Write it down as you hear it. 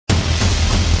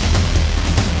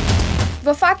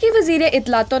वफाकी वजीर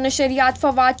इत्तलात और नशरियात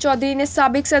फवाद चौधरी ने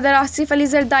साबिक सदर आसिफ अली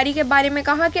जरदारी के बारे में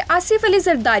कहा कि आसिफ अली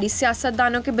जरदारी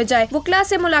सियासतदानों के बजाय वकला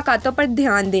से मुलाकातों पर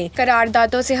ध्यान दें।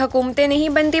 करारदादों से हुकूमतें नहीं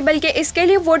बनती बल्कि इसके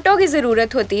लिए वोटों की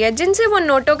जरूरत होती है, जिनसे वो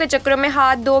नोटों के चक्रों में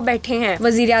हाथ धो बैठे हैं।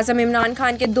 वजीर आज़म इमरान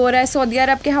खान के दौरा सऊदी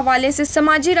अरब के हवाले से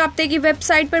समाजी राब्ते की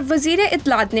वेबसाइट पर वजीर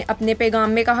इत्तलात ने अपने पैगाम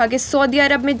में कहा कि सऊदी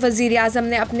अरब में वजीर आज़म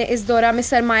ने अपने इस दौरा में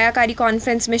सरमायाकारी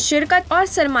कॉन्फ्रेंस में शिरकत और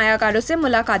सरमायाकारों से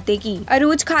मुलाकातें की।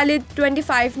 अरूज खालिद,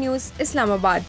 25 न्यूज़, इस्लामाबाद।